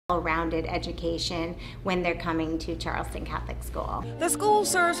well-rounded education when they're coming to Charleston Catholic School. The school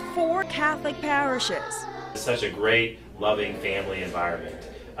serves 4 Catholic parishes. It's such a great, loving family environment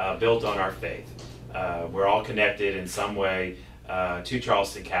built on our faith. We're all connected in some way to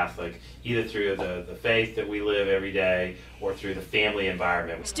Charleston Catholic, either through the faith that we live every day or through the family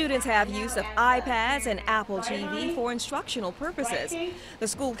environment. Students have use of iPads and Apple TV for instructional purposes. The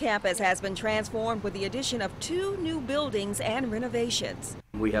school campus has been transformed with the addition of 2 new buildings and renovations.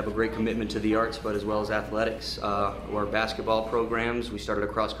 We have a great commitment to the arts, but as well as athletics. Our basketball programs, we started a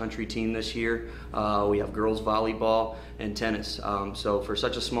cross-country team this year. We have girls volleyball and tennis. So for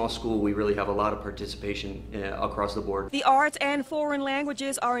such a small school, we really have a lot of participation across the board. The arts and foreign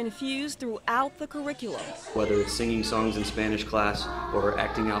languages are infused throughout the curriculum. Whether it's singing songs in Spanish class or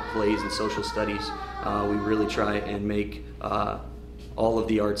acting out plays in social studies, we really try and make all of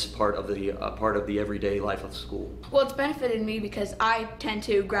the arts part of the everyday life of school. Well, it's benefited me because I tend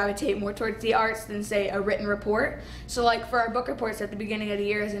to gravitate more towards the arts than, say, a written report. So like for our book reports at the beginning of the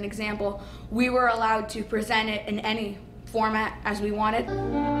year, as an example, we were allowed to present it in any format as we wanted.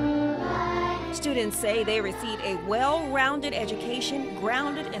 Students say they receive a well-rounded education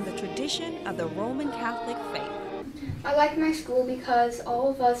grounded in the tradition of the Roman Catholic faith. I like my school because all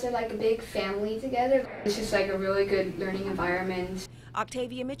of us are like a big family together. It's just like a really good learning environment.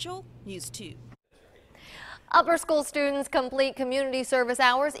 Octavia Mitchell, News 2. Upper school students complete community service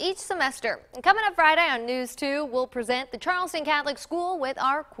hours each semester. And coming up Friday on News 2, we'll present the Charleston Catholic School with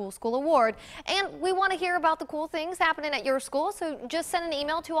our Cool School Award. And we want to hear about the cool things happening at your school, so just send an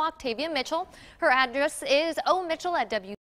email to Octavia Mitchell. Her address is omitchell@WCBD.